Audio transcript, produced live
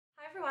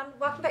everyone,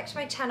 welcome back to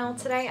my channel.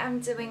 Today I'm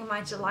doing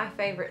my July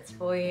favourites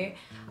for you.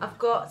 I've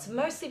got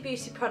mostly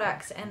beauty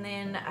products and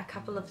then a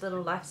couple of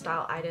little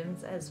lifestyle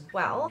items as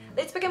well.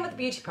 Let's begin with the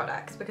beauty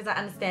products because I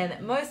understand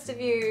that most of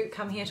you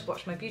come here to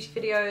watch my beauty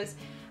videos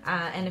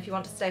and if you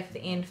want to stay for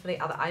the end for the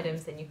other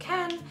items then you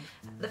can.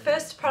 The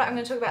first product I'm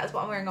going to talk about is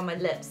what I'm wearing on my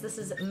lips. This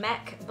is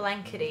MAC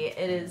Blankety.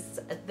 It is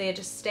their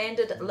just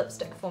standard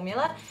lipstick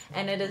formula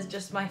and it is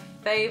just my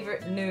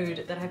favourite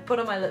nude that I've put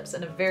on my lips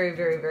in a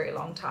very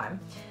long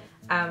time.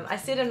 I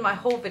said in my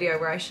haul video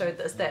where I showed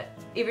this that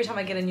every time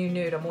I get a new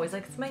nude I'm always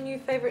like, it's my new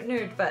favourite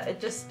nude, but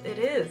it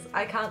is.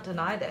 I can't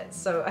deny that,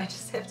 so I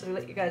just have to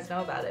let you guys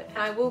know about it. And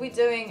I will be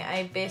doing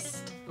a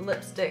best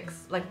lipsticks,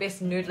 like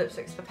best nude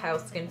lipsticks for pale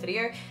skin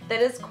video.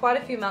 That is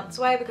quite a few months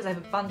away because I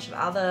have a bunch of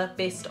other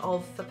best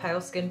of for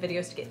pale skin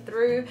videos to get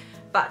through,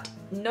 but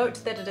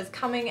note that it is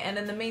coming, and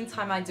in the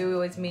meantime I do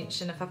always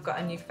mention if I've got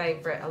a new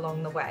favourite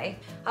along the way.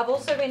 I've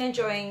also been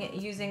enjoying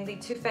using the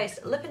Too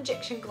Faced Lip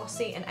Injection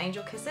Glossy in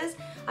Angel Kisses.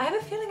 I have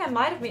a feeling I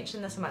might have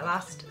mentioned this in my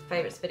last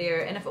favourites video,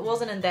 and if it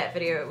wasn't in that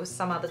video it was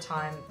some other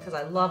time because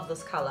I love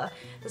this colour.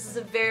 This is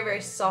a very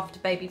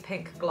soft baby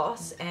pink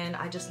gloss and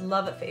I just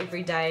love it for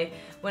every day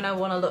when I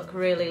want to look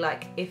really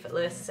like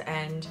effortless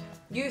and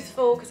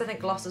youthful, because I think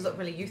glosses look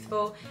really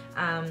youthful,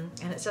 and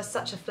it's just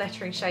such a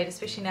flattering shade,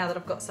 especially now that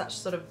I've got such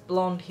sort of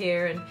blonde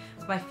hair and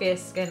my fair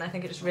skin. I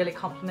think it just really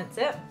complements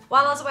it.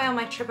 While I was away on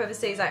my trip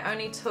overseas I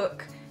only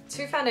took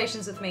 2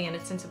 foundations with me and a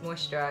tinted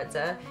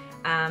moisturiser,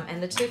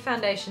 and the 2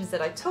 foundations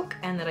that I took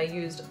and that I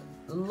used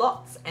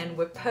lots and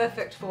were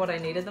perfect for what I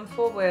needed them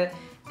for were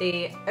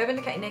the Urban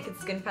Decay Naked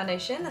Skin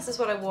Foundation. This is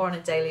what I wore on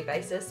a daily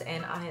basis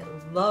and I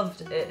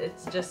loved it.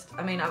 It's just,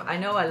 I mean, I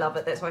know I love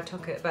it, that's why I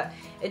took it, but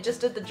it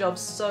just did the job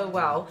so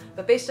well.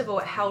 But best of all,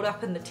 it held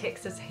up in the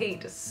Texas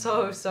heat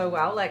so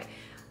well. Like,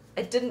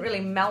 it didn't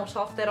really melt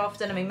off that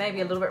often. I mean, maybe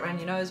a little bit around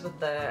your nose with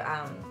the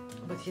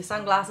with your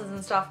sunglasses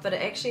and stuff, but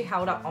it actually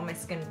held up on my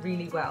skin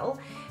really well.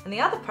 And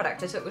the other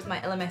product I took was my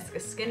Illamasqua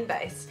Skin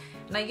Base,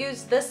 and I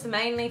used this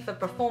mainly for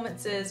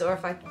performances or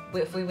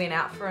if we went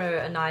out for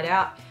a night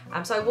out.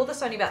 So I wore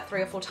this only about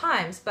 3 or 4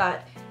 times,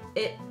 but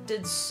it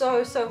did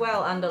so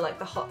well under like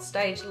the hot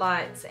stage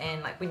lights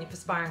and like when you're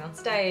perspiring on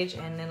stage,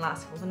 and then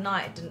lasted for the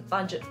night. It didn't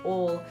budge at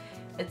all.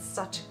 It's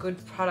such a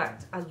good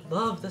product. I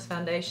love this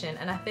foundation,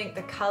 and I think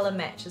the colour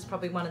match is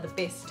probably one of the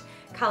best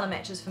colour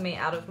matches for me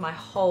out of my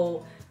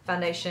whole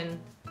foundation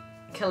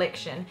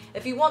collection.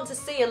 If you want to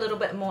see a little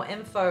bit more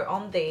info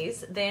on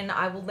these, then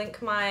I will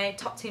link my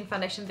top 10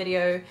 foundation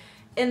video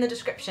in the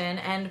description,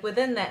 and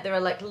within that there are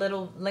like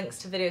little links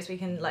to videos where you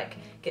can like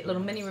get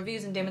little mini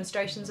reviews and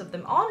demonstrations of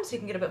them on, so you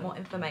can get a bit more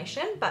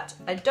information, but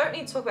I don't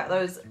need to talk about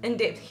those in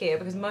depth here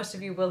because most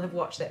of you will have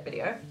watched that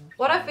video.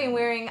 What I've been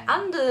wearing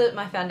under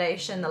my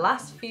foundation the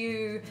last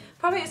few,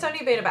 probably it's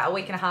only been about a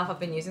week and a half I've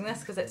been using this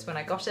because that's when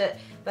I got it,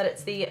 but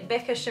it's the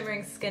Becca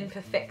Shimmering Skin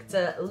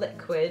Perfector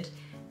Liquid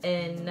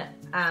in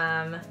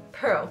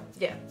Pearl.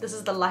 Yeah, this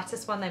is the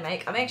lightest one they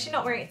make. I'm actually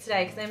not wearing it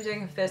today because I'm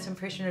doing a first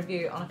impression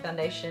review on a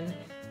foundation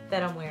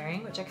that I'm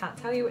wearing, which I can't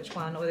tell you which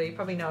one, although you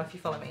probably know if you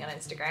follow me on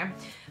Instagram.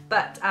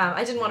 But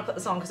I didn't want to put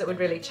this on because it would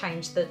really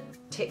change the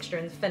texture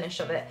and the finish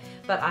of it.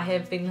 But I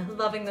have been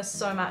loving this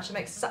so much. It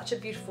makes such a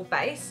beautiful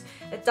base.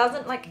 It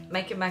doesn't like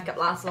make your makeup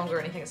last longer or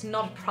anything. It's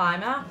not a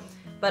primer,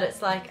 but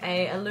it's like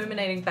a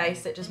illuminating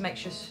base that just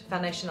makes your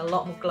foundation a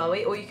lot more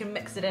glowy, or you can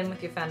mix it in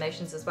with your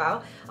foundations as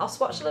well. I'll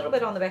swatch a little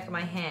bit on the back of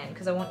my hand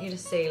because I want you to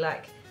see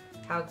like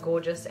how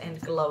gorgeous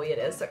and glowy it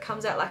is. So it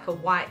comes out like a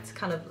white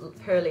kind of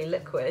pearly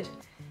liquid.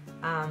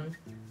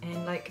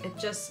 And like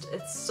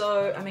it's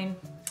so, I mean,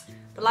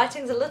 the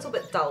lighting's a little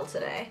bit dull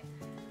today,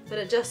 but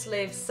it just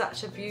leaves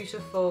such a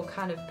beautiful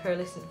kind of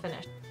pearlescent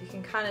finish. You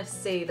can kind of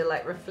see the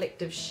like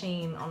reflective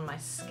sheen on my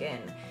skin,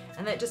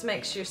 and that just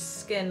makes your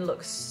skin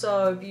look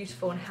so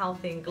beautiful and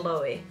healthy and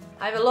glowy.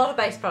 I have a lot of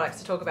base products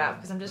to talk about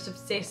because I'm just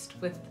obsessed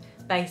with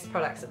base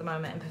products at the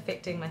moment and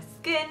perfecting my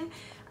skin.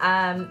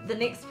 The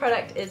next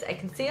product is a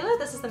concealer.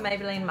 This is the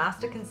Maybelline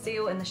Master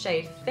Conceal in the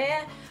shade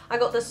Fair. I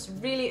got this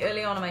really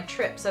early on my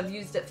trip, so I've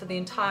used it for the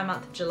entire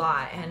month of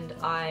July and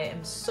I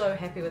am so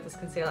happy with this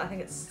concealer. I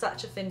think it's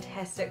such a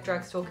fantastic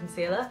drugstore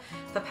concealer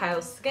for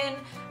pale skin.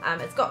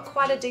 It's got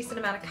quite a decent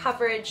amount of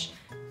coverage.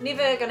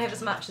 Never gonna have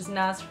as much as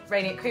NARS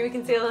Radiant Creamy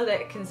Concealer.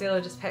 That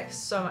concealer just packs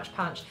so much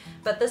punch.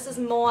 But this is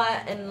more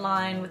in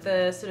line with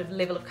the sort of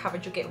level of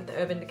coverage you'll get with the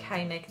Urban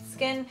Decay Naked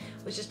Skin,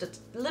 which is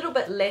just a little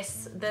bit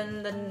less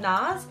than the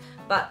NARS,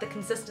 but the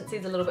consistency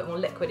is a little bit more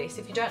liquidy.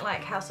 So if you don't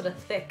like how sort of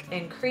thick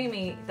and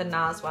creamy the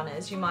NARS one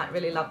is, you might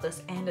really love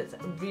this, and it's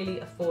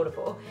really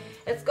affordable.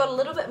 It's got a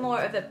little bit more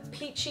of a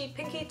peachy,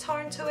 pinky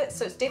tone to it,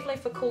 so it's definitely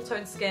for cool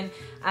tone skin,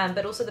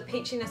 but also the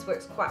peachiness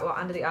works quite well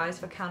under the eyes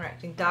for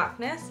counteracting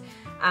darkness.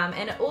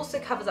 And it also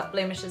covers up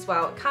blemish as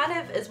well. It kind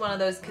of is one of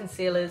those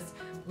concealers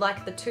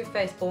like the Too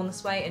Faced Born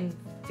This Way in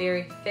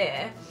Very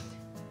Fair.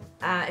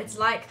 It's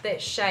like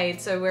that shade,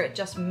 so where it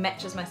just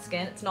matches my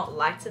skin. It's not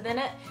lighter than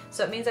it,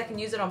 so it means I can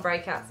use it on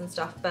breakouts and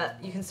stuff, but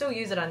you can still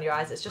use it under your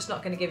eyes. It's just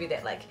not going to give you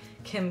that like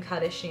Kim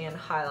Kardashian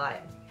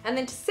highlight. And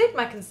then to set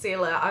my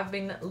concealer, I've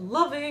been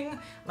loving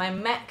my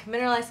MAC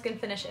Mineralized Skin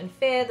Finish in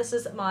Fair. This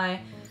is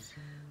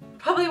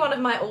probably one of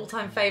my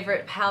all-time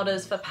favorite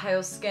powders for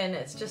pale skin.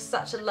 It's just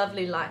such a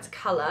lovely light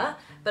color,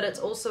 but it's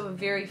also a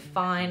very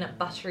fine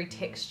buttery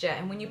texture,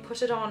 and when you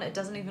put it on, it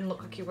doesn't even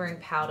look like you're wearing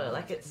powder.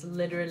 Like, it's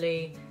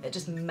literally, it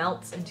just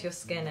melts into your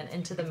skin and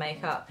into the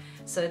makeup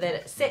so that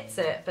it sets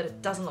it, but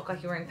it doesn't look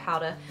like you're wearing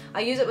powder.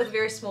 I use it with a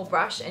very small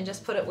brush and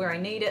just put it where I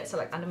need it, so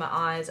like under my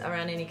eyes,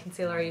 around any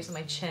concealer I use on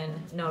my chin,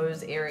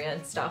 nose area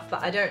and stuff,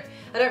 but I don't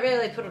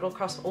really put it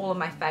across all of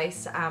my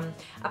face,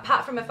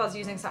 apart from if I was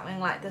using something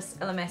like this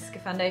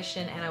Illamasqua foundation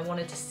and I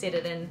wanted to set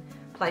it in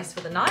place for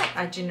the night.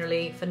 I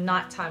generally, for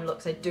nighttime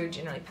looks, I do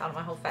generally powder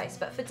my whole face,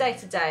 but for day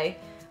to day,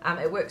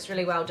 it works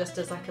really well just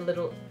as like a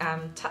little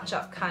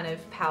touch-up kind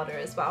of powder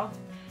as well.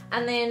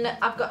 And then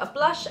I've got a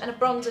blush and a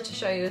bronzer to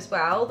show you as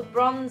well. The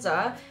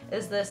bronzer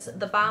is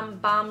the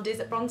Balm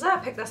Desert Bronzer. I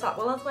picked this up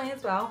while I was playing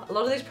as well. A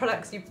lot of these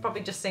products you've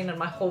probably just seen in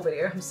my haul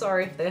video. I'm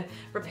sorry if they're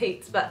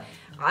repeats, but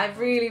I've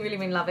really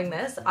been loving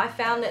this. I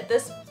found that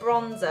this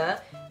bronzer,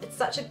 it's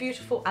such a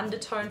beautiful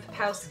undertone for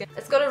pale skin.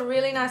 It's got a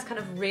really nice kind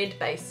of red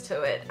base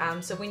to it,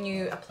 so when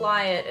you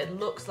apply it, it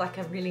looks like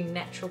a really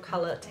natural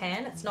color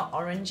tan. It's not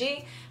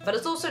orangey, but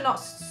it's also not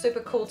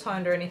super cool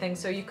toned or anything,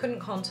 so you couldn't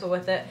contour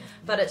with it,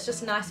 but it's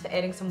just nice for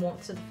adding some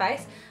warmth to the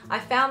face. I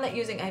found that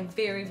using a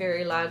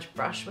very large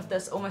brush with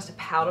this, almost a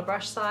powder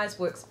brush size,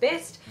 works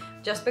best,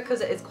 just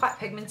because it is quite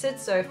pigmented.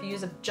 So if you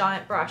use a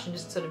giant brush and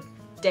just sort of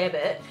dab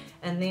it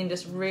and then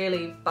just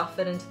really buff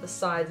it into the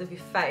sides of your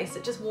face,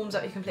 it just warms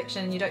up your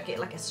complexion and you don't get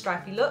like a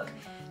stripy look.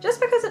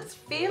 Just because it's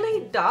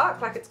fairly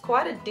dark, like it's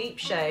quite a deep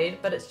shade,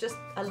 but it's just,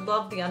 I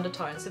love the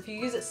undertone. So if you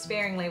use it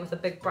sparingly with a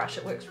big brush,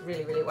 it works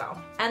really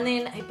well. And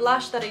then a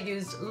blush that I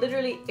used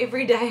literally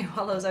every day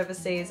while I was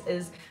overseas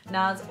is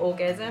NARS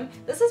Orgasm.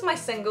 This is my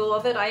single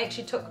of it. I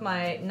actually took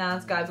my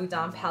NARS Guy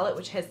Boudin palette,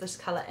 which has this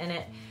color in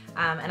it,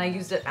 and I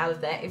used it out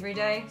of that every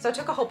day. So I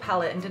took a whole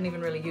palette and didn't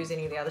even really use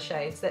any of the other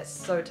shades. That's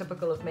so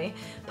typical of me.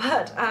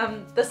 But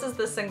this is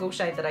the single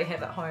shade that I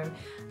have at home.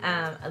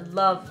 I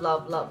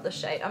love this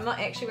shade. I'm not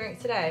actually wearing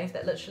it today.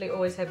 That literally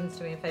always happens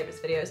to me in favorites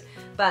videos.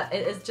 But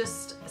it is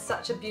just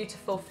such a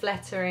beautiful,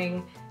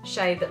 flattering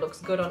shade that looks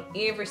good on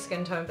every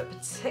skin tone, but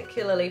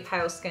particularly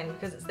pale skin,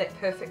 because it's that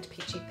perfect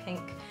peachy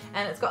pink.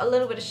 And it's got a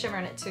little bit of shimmer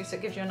in it too, so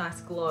it gives you a nice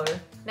glow.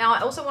 Now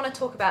I also want to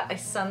talk about a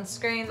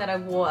sunscreen that I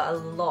wore a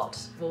lot,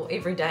 well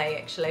every day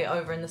actually,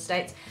 over in the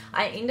States.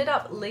 I ended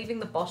up leaving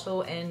the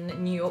bottle in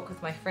New York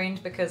with my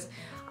friend because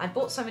I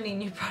bought so many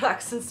new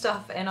products and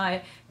stuff and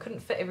I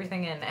couldn't fit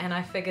everything in, and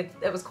I figured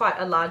it was quite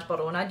a large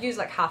bottle and I'd use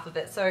like half of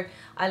it, so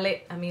I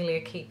let Amelia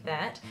keep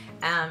that,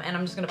 and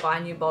I'm just going to buy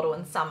a new bottle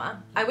in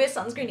summer. I wear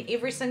sunscreen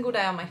every single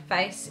day on my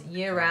face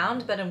year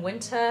round, but in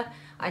winter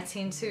I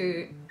tend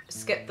to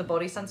skip the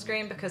body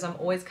sunscreen because I'm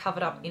always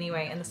covered up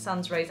anyway and the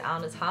sun's rays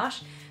aren't as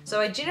harsh.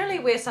 So I generally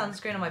wear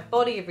sunscreen on my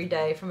body every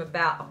day from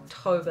about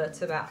October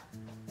to about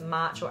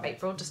March or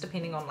April, just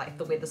depending on like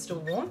the weather's still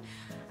warm.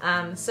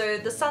 So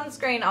the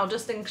sunscreen, I'll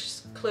just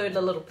include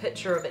a little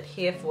picture of it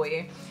here for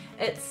you.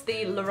 It's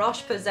the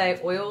Roche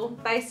Posay oil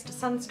based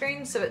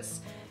sunscreen, so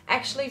it's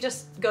actually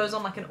just goes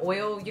on like an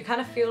oil. You kind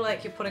of feel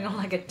like you're putting on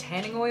like a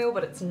tanning oil,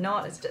 but it's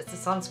not, it's just a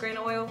sunscreen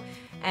oil,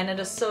 and it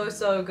is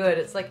so good.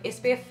 It's like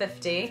SPF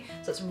 50,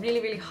 so it's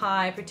really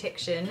high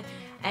protection,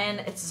 and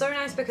it's so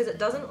nice because it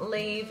doesn't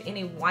leave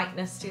any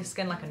whiteness to your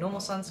skin like a normal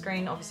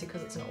sunscreen, obviously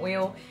because it's an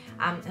oil.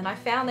 And I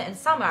found that in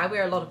summer, I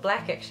wear a lot of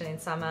black actually in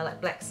summer, like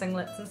black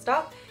singlets and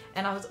stuff,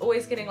 and I was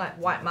always getting like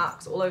white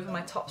marks all over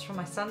my tops from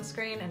my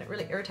sunscreen, and it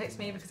really irritates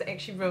me because it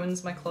actually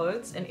ruins my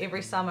clothes, and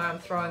every summer I'm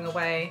throwing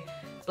away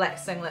black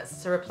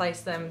singlets to replace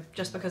them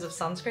just because of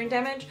sunscreen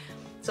damage.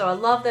 So I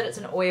love that it's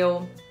an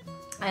oil,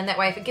 and that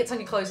way if it gets on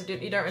your clothes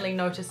you don't really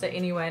notice it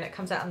anyway, and it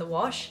comes out in the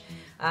wash.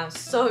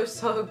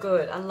 So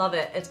good. I love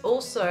it. It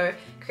also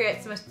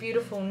creates the most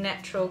beautiful,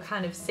 natural,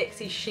 kind of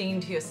sexy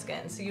sheen to your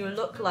skin, so you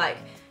look like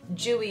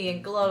dewy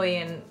and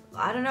glowy, and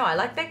I don't know, I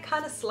like that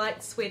kind of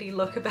slight sweaty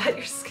look about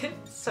your skin.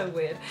 It's so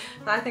weird,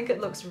 but I think it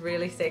looks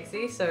really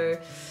sexy. So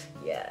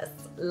yes,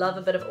 love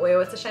a bit of oil.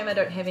 It's a shame I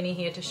don't have any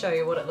here to show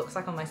you what it looks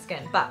like on my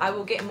skin, but I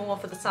will get more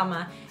for the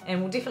summer, and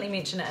we'll definitely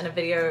mention it in a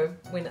video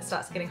when it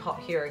starts getting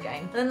hot here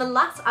again. And then the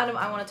last item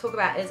I want to talk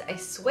about is a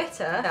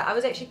sweater. I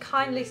was actually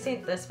kindly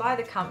sent this by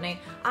the company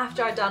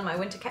after I'd done my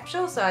winter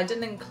capsule, so I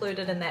didn't include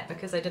it in that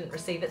because I didn't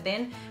receive it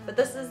then. But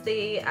this is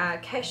the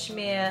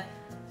cashmere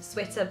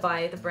sweater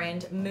by the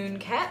brand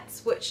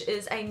Mooncats, which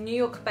is a New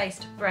York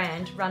based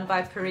brand run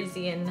by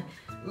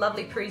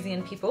lovely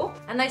Parisian people,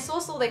 and they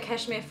source all their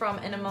cashmere from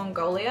Inner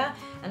Mongolia,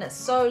 and it's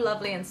so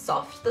lovely and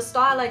soft. The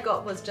style I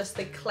got was just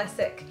the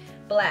classic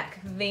black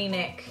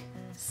v-neck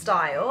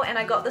style, and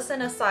I got this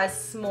in a size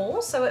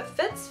small, so it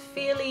fits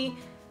fairly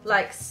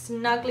like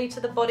snugly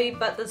to the body,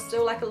 but there's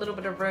still like a little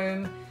bit of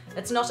room.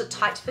 It's not a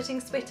tight fitting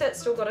sweater,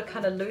 it's still got a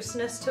kind of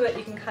looseness to it.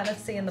 You can kind of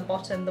see in the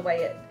bottom the way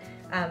it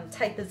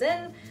tapers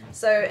in,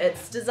 so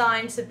it's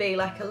designed to be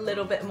like a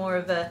little bit more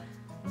of a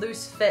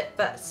loose fit,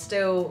 but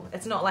still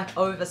it's not like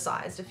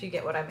oversized, if you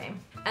get what I mean.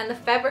 And the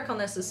fabric on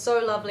this is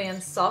so lovely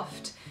and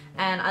soft.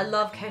 And I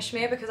love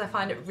cashmere because I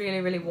find it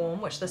really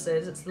warm, which this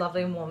is. It's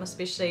lovely and warm,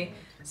 especially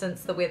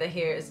since the weather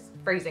here is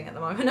freezing at the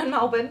moment in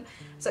Melbourne.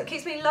 So it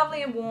keeps me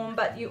lovely and warm,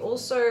 but you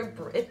also,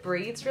 it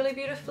breathes really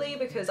beautifully,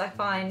 because I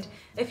find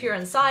if you're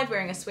inside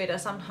wearing a sweater,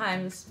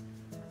 sometimes,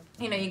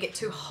 you know, you get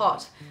too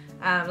hot.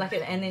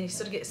 And then you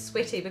sort of get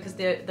sweaty because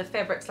the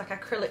fabrics, like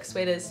acrylic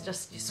sweaters,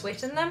 just you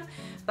sweat in them.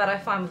 But I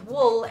find with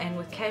wool and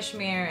with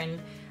cashmere and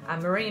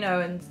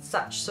merino and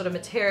such sort of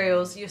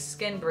materials, your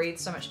skin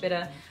breathes so much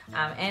better,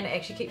 and it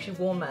actually keeps you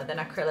warmer than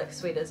acrylic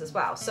sweaters as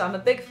well. So I'm a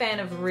big fan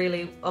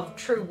of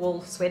true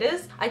wool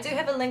sweaters. I do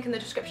have a link in the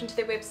description to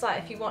their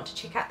website if you want to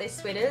check out their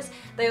sweaters.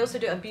 They also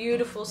do a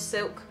beautiful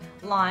silk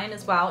line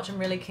as well, which I'm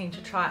really keen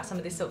to try out some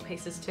of their silk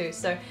pieces too.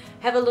 So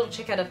have a little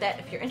check out of that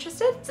if you're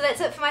interested. So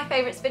that's it for my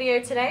favorites video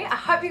today. I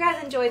hope you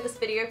guys enjoyed this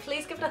video.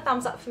 Please give it a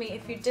thumbs up for me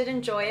if you did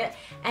enjoy it,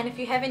 and if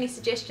you have any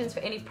suggestions for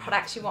any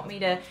products you want me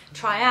to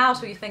try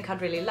out or you think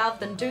I'd really love,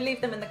 then do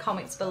leave them in the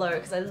comments below,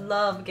 because I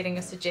love getting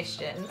your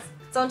suggestions.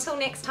 So until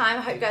next time,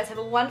 I hope you guys have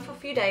a wonderful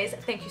few days.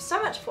 Thank you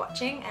so much for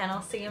watching, and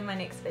I'll see you in my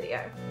next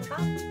video.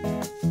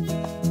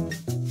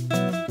 Bye!